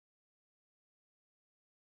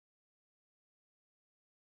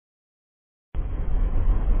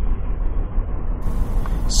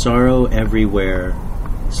Sorrow everywhere,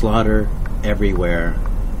 slaughter everywhere.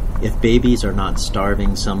 If babies are not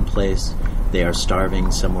starving someplace, they are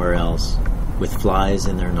starving somewhere else, with flies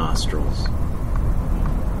in their nostrils.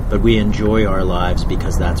 But we enjoy our lives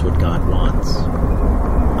because that's what God wants.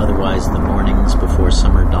 Otherwise, the mornings before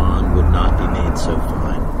summer dawn would not be made so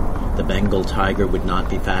fine. The Bengal tiger would not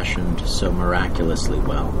be fashioned so miraculously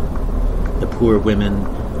well. The poor women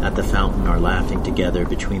at the fountain are laughing together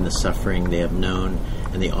between the suffering they have known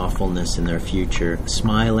and the awfulness in their future,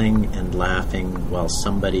 smiling and laughing while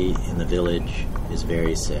somebody in the village is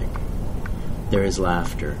very sick. There is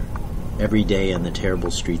laughter every day in the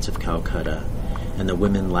terrible streets of Calcutta, and the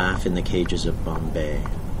women laugh in the cages of Bombay.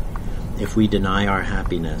 If we deny our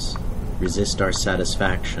happiness, resist our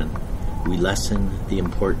satisfaction, we lessen the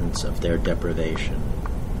importance of their deprivation.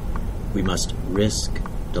 We must risk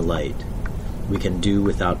delight. We can do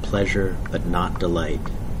without pleasure, but not delight,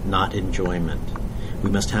 not enjoyment. We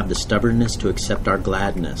must have the stubbornness to accept our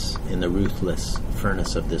gladness in the ruthless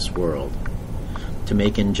furnace of this world. To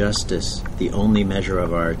make injustice the only measure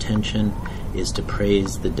of our attention is to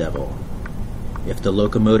praise the devil. If the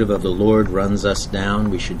locomotive of the Lord runs us down,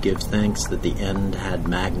 we should give thanks that the end had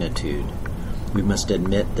magnitude. We must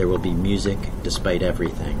admit there will be music despite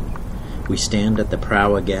everything. We stand at the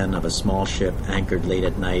prow again of a small ship anchored late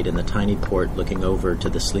at night in the tiny port looking over to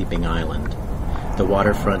the sleeping island. The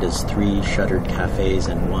waterfront is 3 shuttered cafes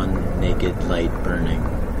and 1 naked light burning.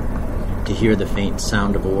 To hear the faint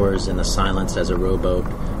sound of oars in the silence as a rowboat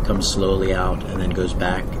comes slowly out and then goes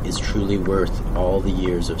back is truly worth all the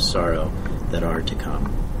years of sorrow that are to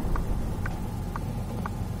come.